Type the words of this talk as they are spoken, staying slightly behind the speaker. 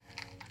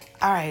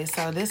All right,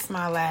 so this is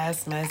my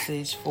last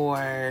message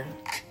for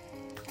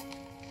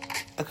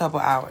a couple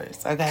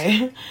hours,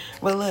 okay?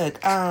 But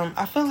look,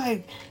 I feel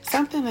like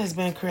something has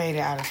been created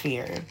out of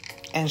fear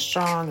and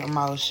strong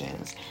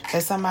emotions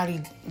that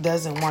somebody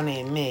doesn't want to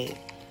admit.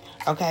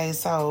 Okay,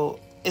 so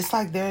it's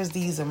like there's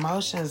these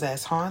emotions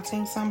that's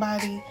haunting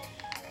somebody,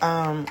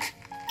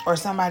 or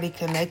somebody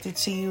connected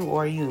to you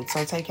or you.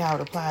 So take it how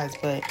it applies.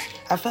 But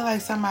I feel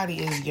like somebody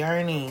is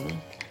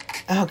yearning,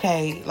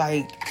 okay,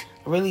 like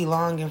really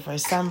longing for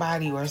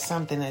somebody or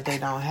something that they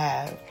don't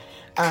have.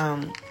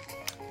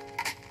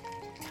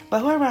 But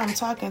whoever I'm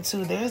talking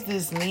to, there's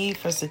this need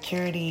for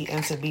security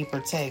and to be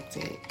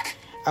protected.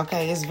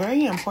 Okay, it's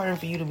very important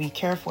for you to be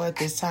careful at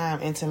this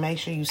time and to make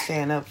sure you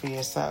stand up for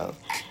yourself.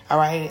 All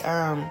right,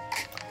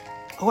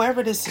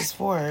 whoever this is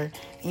for,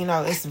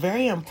 it's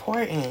very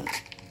important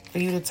for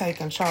you to take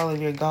control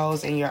of your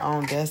goals and your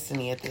own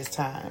destiny at this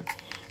time.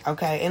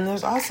 Okay, and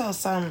there's also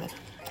some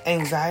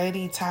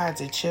anxiety tied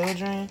to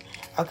children.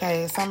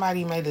 Okay,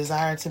 somebody may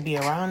desire to be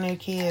around their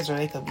kids, or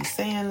they could be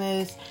saying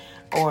this,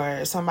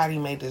 or somebody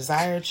may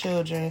desire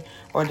children,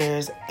 or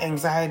there's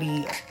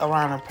anxiety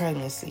around a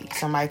pregnancy.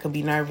 Somebody could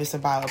be nervous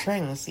about a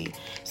pregnancy.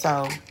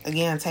 So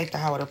again, take that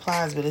how it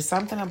applies, but it's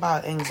something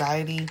about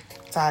anxiety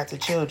tied to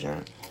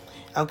children.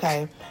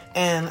 Okay,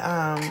 and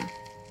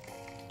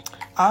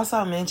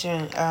also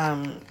mentioned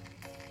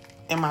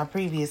in my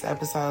previous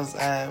episodes,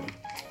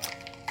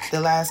 the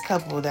last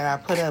couple that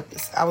I put up,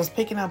 I was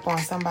picking up on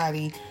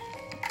somebody,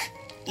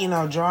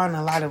 drawing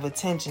a lot of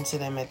attention to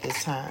them at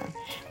this time.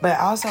 But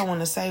I also want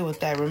to say with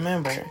that,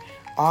 remember,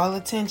 all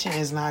attention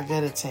is not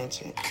good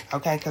attention,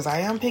 okay? Because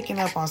I am picking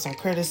up on some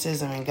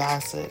criticism and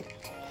gossip.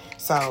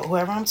 So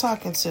whoever I'm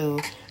talking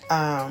to,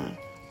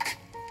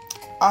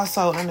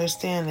 also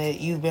understand that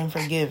you've been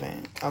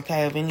forgiven,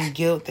 okay, of any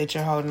guilt that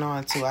you're holding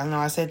on to. I know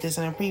I said this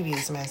in a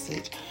previous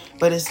message,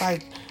 but it's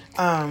like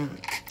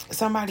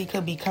somebody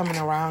could be coming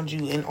around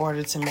you in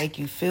order to make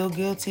you feel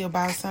guilty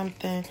about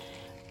something.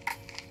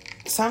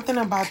 Something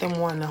about them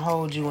wanting to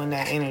hold you in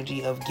that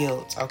energy of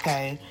guilt,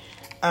 okay?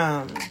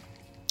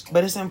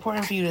 But it's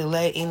important for you to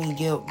let any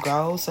guilt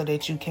go so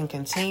that you can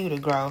continue to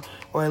grow,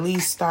 or at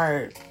least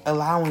start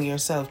allowing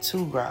yourself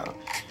to grow,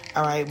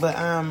 all right? But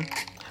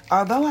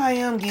although I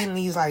am getting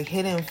these like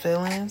hidden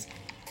feelings,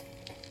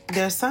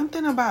 there's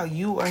something about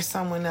you or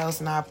someone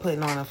else not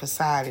putting on a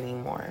facade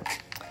anymore,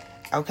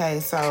 okay?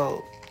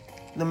 So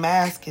the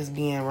mask is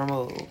being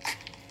removed.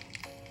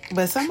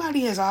 But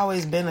somebody has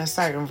always been a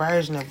certain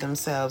version of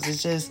themselves.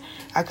 It's just,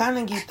 I kind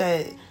of get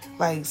that,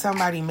 like,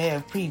 somebody may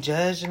have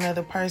prejudged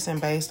another person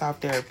based off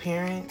their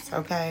appearance,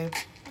 okay?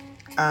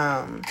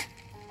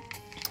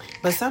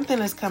 But something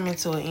is coming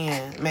to an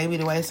end. Maybe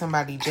the way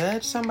somebody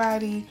judged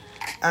somebody.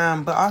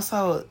 But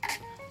also,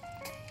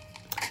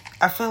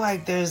 I feel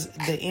like there's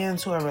the end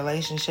to a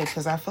relationship,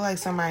 because I feel like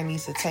somebody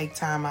needs to take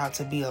time out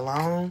to be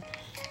alone,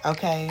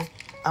 okay?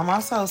 I'm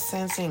also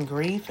sensing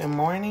grief and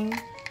mourning.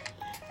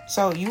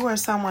 So you or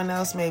someone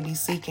else may be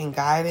seeking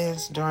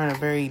guidance during a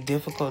very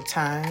difficult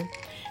time.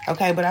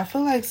 Okay, but I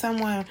feel like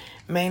someone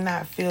may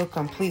not feel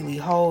completely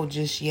whole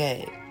just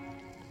yet.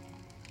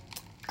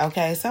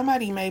 Okay,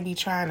 somebody may be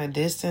trying to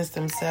distance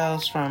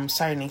themselves from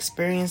certain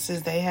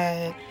experiences they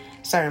had,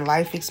 certain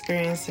life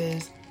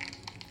experiences.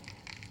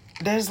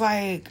 There's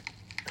like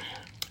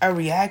a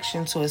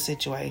reaction to a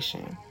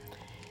situation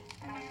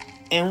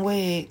in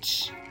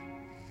which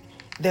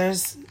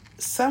there's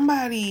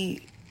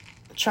somebody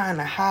trying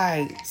to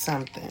hide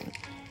something,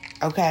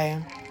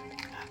 okay?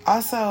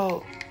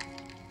 Also,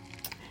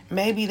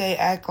 maybe they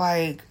act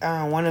like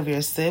one of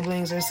your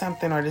siblings or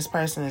something, or this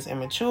person is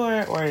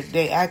immature, or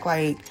they act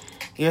like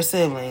your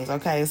siblings,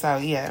 okay? So,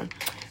 yeah.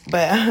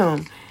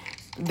 But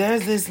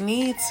there's this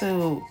need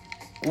to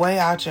weigh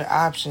out your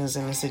options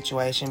in the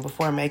situation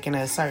before making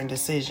a certain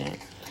decision,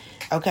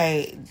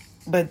 okay?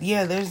 But,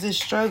 yeah, there's this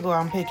struggle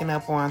I'm picking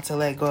up on to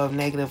let go of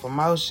negative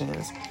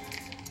emotions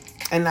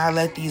and not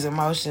let these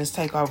emotions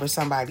take over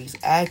somebody's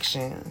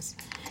actions,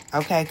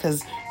 okay?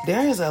 Because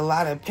there is a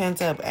lot of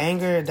pent-up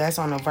anger that's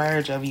on the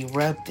verge of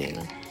erupting,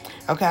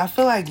 okay? I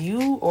feel like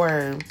you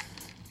or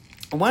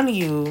one of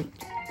you,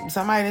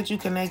 somebody that you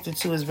connected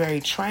to, is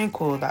very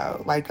tranquil,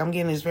 though. Like, I'm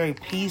getting this very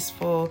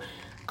peaceful,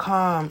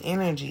 calm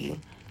energy,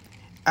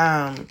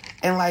 and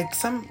like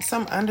some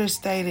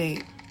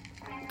understated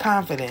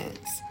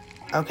confidence,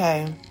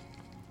 okay?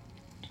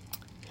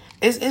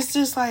 It's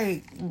just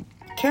like,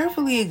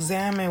 carefully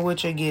examine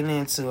what you're getting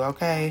into,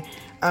 okay?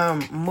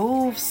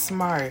 Move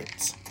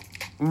smart,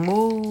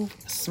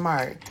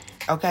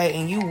 okay?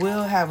 And you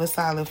will have a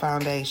solid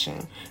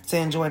foundation to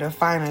enjoy the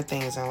finer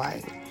things in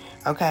life,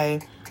 okay?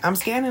 I'm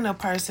scanning a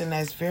person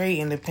that's very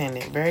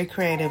independent, very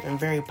creative, and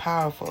very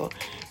powerful,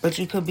 but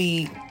you could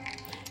be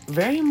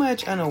very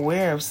much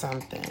unaware of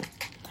something.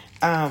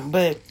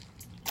 But,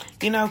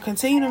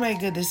 continue to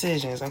make good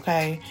decisions,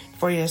 okay,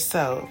 for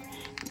yourself,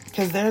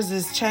 because there's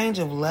this change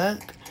of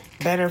luck,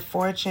 better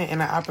fortune, and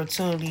an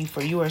opportunity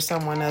for you or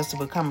someone else to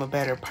become a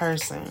better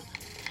person,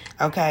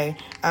 okay?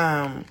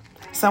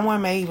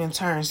 Someone may even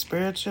turn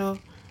spiritual,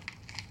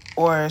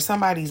 or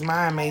somebody's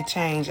mind may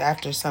change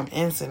after some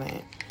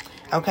incident.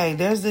 Okay,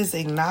 there's this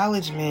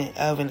acknowledgement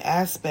of an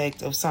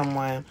aspect of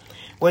someone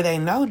where they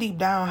know deep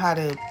down how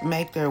to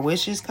make their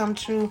wishes come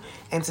true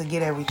and to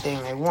get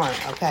everything they want,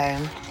 okay?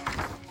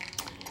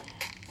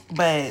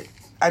 But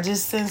I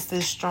just sense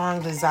this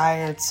strong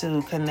desire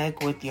to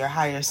connect with your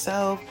higher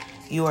self,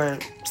 your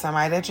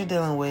somebody that you're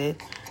dealing with,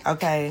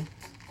 okay?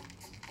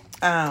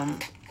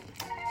 But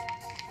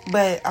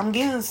I'm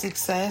getting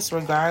success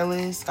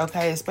regardless,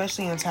 okay?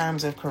 Especially in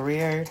terms of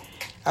career,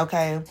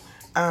 okay?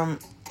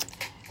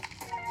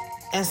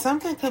 And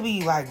something could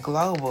be like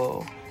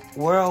global,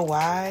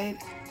 worldwide,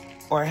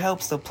 or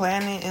helps the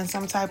planet in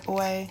some type of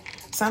way.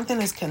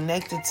 Something is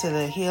connected to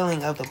the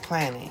healing of the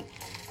planet.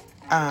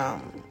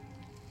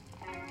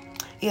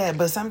 Yeah,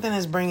 but something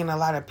is bringing a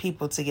lot of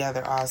people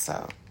together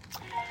also.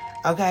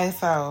 Okay,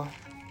 so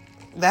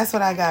that's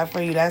what I got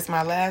for you. That's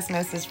my last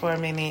message for a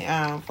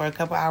minute, for a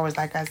couple hours.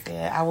 Like I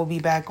said, I will be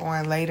back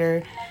on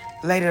later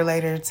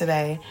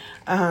today.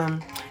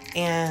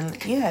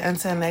 And yeah,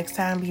 until next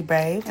time, be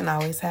brave and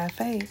always have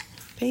faith.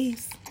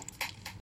 Peace.